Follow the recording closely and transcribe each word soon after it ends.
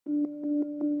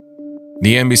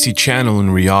The MBC channel in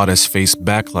Riyadh has faced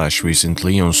backlash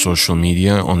recently on social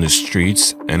media, on the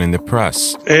streets, and in the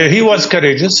press. He was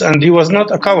courageous and he was not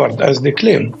a coward, as they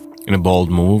claim. In a bold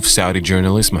move, Saudi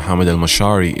journalist Mohammed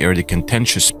al-Mashari aired a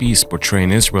contentious piece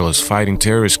portraying Israel as fighting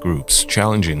terrorist groups,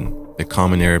 challenging the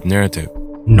common Arab narrative.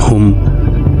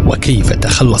 وكيف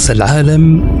تخلص العالم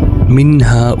من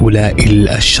هؤلاء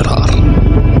الأشرار.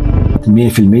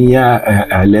 100%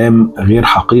 إعلام غير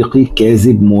حقيقي،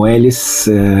 كاذب،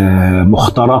 موالس،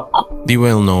 مخترق. The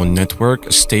well-known network,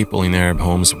 a staple in Arab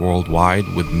homes worldwide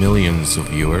with millions of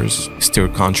viewers,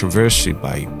 stirred controversy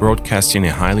by broadcasting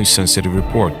a highly sensitive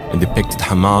report and depicted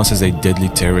Hamas as a deadly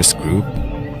terrorist group,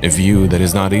 a view that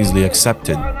is not easily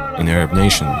accepted in Arab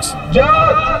nations.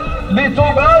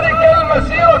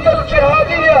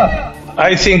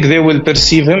 I think they will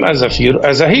perceive him as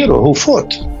a hero who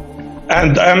fought.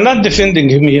 And I'm not defending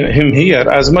him here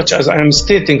as much as I am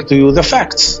stating to you the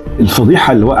facts.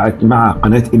 الفضيحة اللي وقعت مع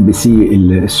قناة MBC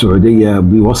السعودية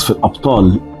بوصف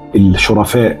الأبطال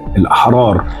الشرفاء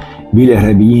الأحرار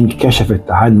بالإرهابيين كشفت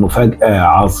عن مفاجأة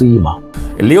عظيمة.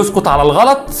 اللي يسقط على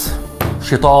الغلط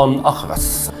شيطان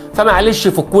أخرس. فمعلش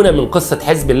فكونا من قصة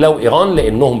حزب الله وإيران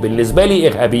لأنهم بالنسبة لي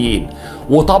إرهابيين،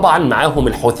 وطبعا معاهم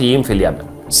الحوثيين في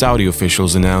اليمن. Saudi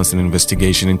officials announced an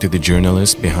investigation into the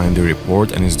journalist behind the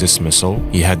report and his dismissal.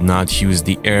 He had not used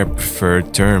the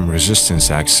Arab-preferred term resistance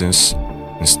axis,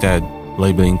 instead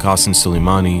labeling Qasem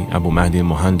Soleimani, Abu Mahdi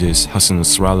al-Muhandis, Hassan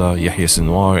Nasrallah, Yahya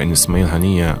Sinwar, and Ismail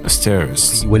Haniyeh as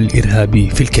terrorists. والإرهاب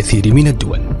في الكثير من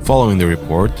الدول. Following the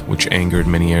report, which angered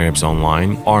many Arabs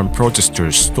online, armed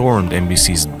protesters stormed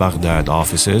MBC's Baghdad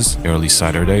offices early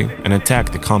Saturday and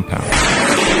attacked the compound.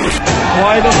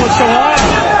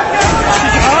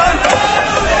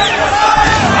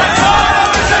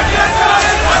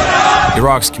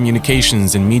 Iraq's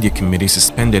Communications and Media Committee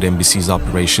suspended MBC's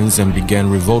operations and began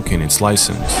revoking its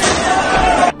license.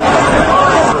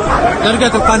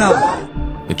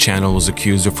 The channel was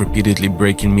accused of repeatedly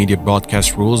breaking media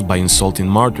broadcast rules by insulting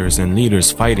martyrs and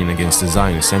leaders fighting against the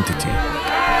Zionist entity.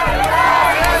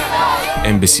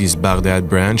 MBC's Baghdad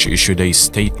branch issued a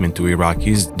statement to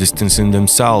Iraqis distancing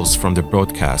themselves from the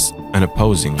broadcast and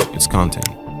opposing its content.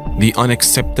 The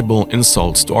unacceptable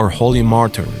insults to our holy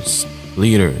martyrs,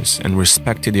 leaders, and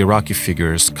respected Iraqi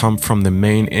figures come from the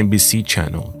main MBC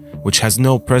channel, which has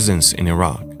no presence in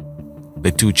Iraq.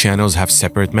 The two channels have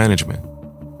separate management.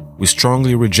 We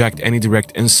strongly reject any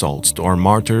direct insults to our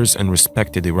martyrs and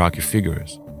respected Iraqi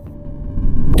figures.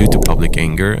 Due to public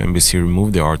anger, MBC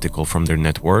removed the article from their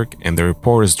network and the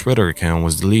reporter's Twitter account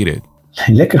was deleted.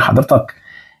 لكن حضرتك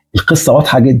القصة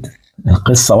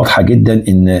واضحة جدا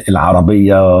إن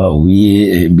العربية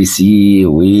وMBC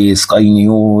وسكاي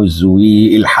نيوز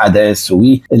والحدث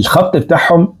والخط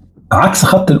بتاعهم عكس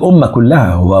خط الأمة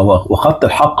كلها وخط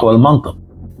الحق والمنطق.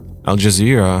 Al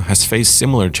Jazeera has faced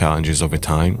similar challenges over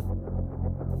time.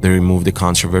 They removed the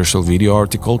controversial video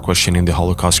article questioning the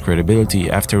Holocaust credibility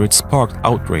after it sparked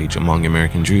outrage among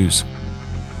American Jews.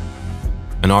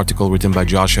 An article written by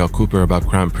Joshua Cooper about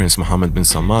Crown Prince Mohammed bin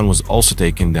Salman was also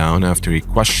taken down after he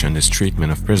questioned his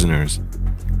treatment of prisoners.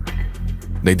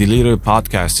 They deleted a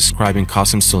podcast describing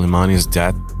Qasem Soleimani's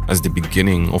death as the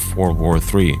beginning of World War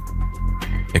III.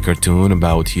 A cartoon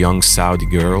about young Saudi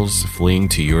girls fleeing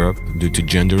to Europe due to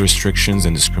gender restrictions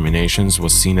and discriminations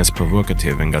was seen as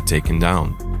provocative and got taken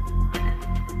down.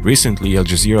 Recently, Al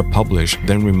Jazeera published,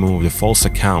 then removed a false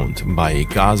account by a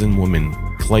Gazan woman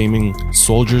claiming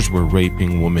soldiers were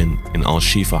raping women in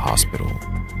Al-Shifa hospital.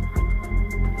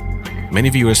 Many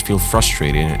viewers feel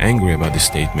frustrated and angry about the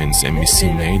statements MBC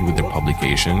made with their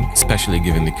publication, especially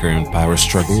given the current power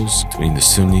struggles between the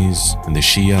Sunnis and the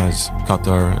Shias,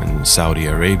 Qatar and Saudi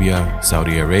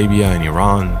Arabia and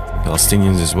Iran,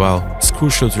 Palestinians as well. It's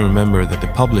crucial to remember that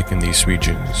the public in these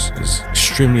regions is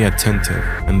extremely attentive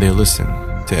and they listen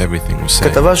to everything we say.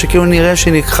 כתבה שכאילו נראה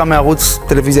שניקחה מערוץ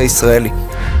טלוויזיה ישראלי.